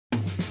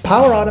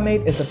Power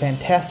Automate is a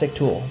fantastic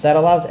tool that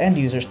allows end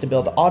users to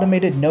build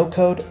automated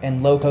no-code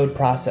and low-code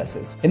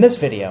processes. In this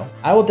video,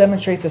 I will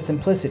demonstrate the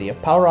simplicity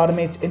of Power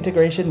Automate's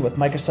integration with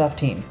Microsoft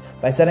Teams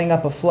by setting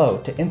up a flow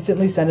to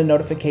instantly send a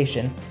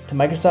notification to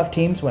Microsoft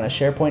Teams when a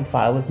SharePoint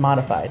file is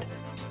modified.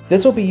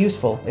 This will be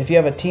useful if you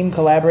have a team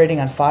collaborating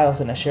on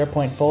files in a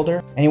SharePoint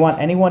folder and you want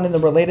anyone in the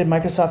related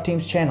Microsoft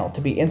Teams channel to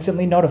be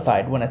instantly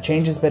notified when a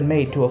change has been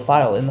made to a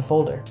file in the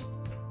folder.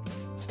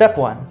 Step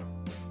 1.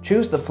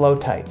 Choose the flow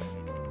type.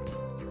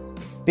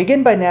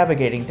 Begin by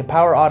navigating to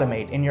Power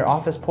Automate in your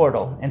Office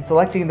portal and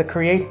selecting the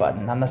Create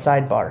button on the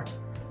sidebar.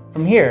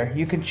 From here,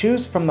 you can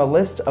choose from the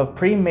list of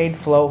pre-made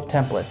flow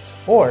templates,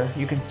 or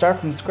you can start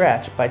from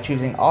scratch by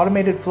choosing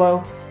Automated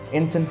Flow,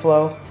 Instant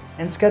Flow,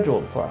 and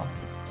Scheduled Flow.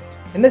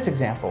 In this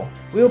example,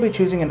 we will be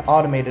choosing an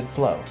automated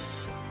flow,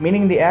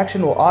 meaning the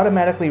action will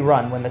automatically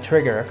run when the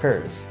trigger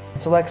occurs,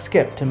 and select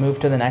Skip to move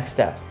to the next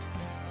step.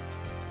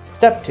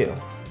 Step 2.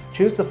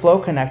 Choose the flow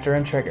connector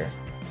and trigger.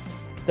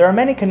 There are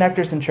many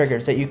connectors and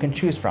triggers that you can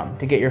choose from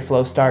to get your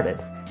flow started.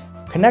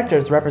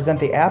 Connectors represent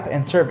the app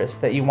and service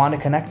that you want to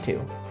connect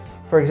to.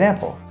 For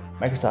example,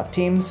 Microsoft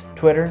Teams,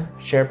 Twitter,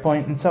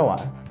 SharePoint, and so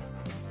on.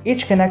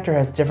 Each connector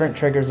has different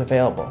triggers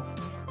available.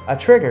 A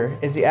trigger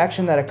is the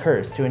action that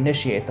occurs to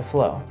initiate the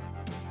flow.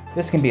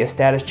 This can be a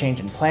status change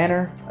in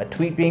Planner, a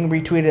tweet being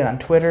retweeted on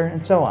Twitter,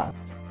 and so on.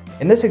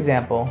 In this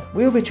example,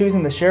 we will be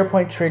choosing the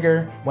SharePoint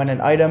trigger when an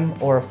item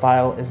or a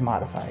file is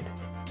modified.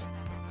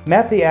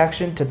 Map the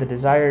action to the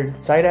desired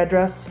site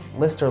address,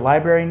 list or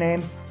library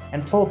name,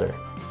 and folder,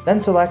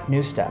 then select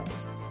New Step.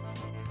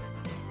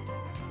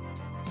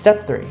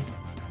 Step 3.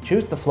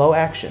 Choose the flow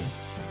action.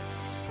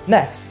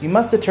 Next, you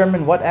must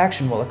determine what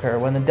action will occur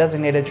when the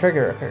designated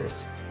trigger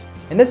occurs.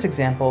 In this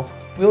example,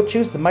 we will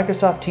choose the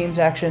Microsoft Teams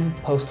action,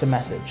 Post a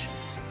Message.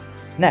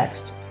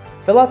 Next,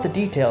 fill out the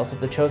details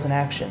of the chosen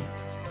action.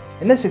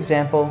 In this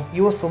example,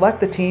 you will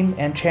select the team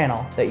and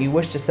channel that you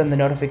wish to send the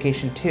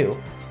notification to,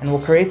 and will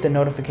create the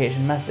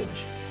notification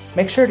message.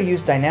 Make sure to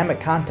use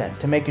dynamic content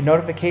to make your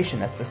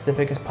notification as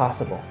specific as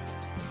possible.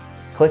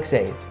 Click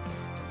Save.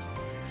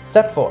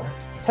 Step 4.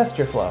 Test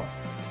your flow.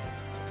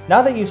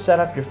 Now that you've set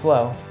up your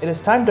flow, it is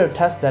time to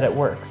test that it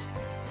works.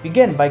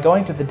 Begin by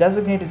going to the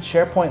designated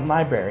SharePoint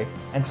library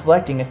and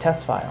selecting a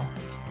test file.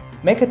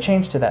 Make a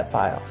change to that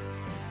file.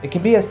 It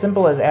can be as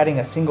simple as adding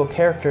a single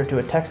character to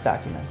a text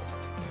document.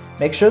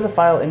 Make sure the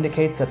file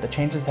indicates that the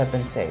changes have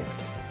been saved.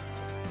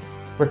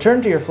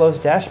 Return to your flow's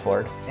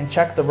dashboard and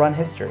check the run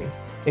history.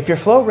 If your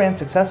flow ran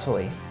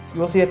successfully, you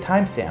will see a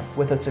timestamp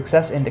with a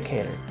success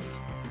indicator.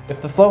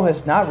 If the flow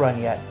has not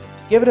run yet,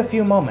 give it a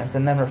few moments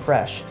and then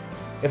refresh.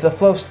 If the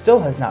flow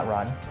still has not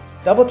run,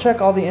 double check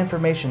all the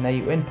information that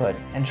you input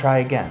and try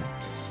again.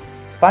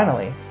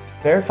 Finally,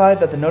 verify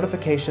that the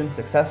notification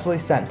successfully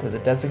sent to the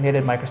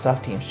designated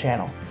Microsoft Teams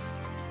channel.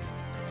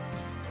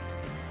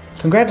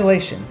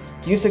 Congratulations!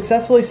 You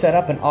successfully set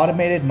up an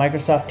automated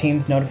Microsoft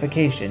Teams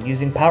notification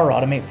using Power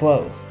Automate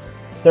flows.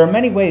 There are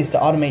many ways to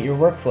automate your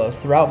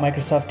workflows throughout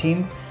Microsoft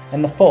Teams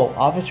and the full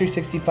Office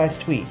 365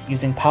 suite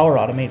using Power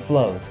Automate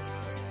flows.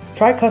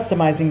 Try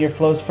customizing your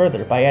flows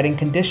further by adding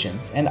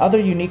conditions and other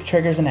unique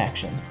triggers and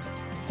actions.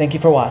 Thank you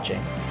for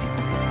watching.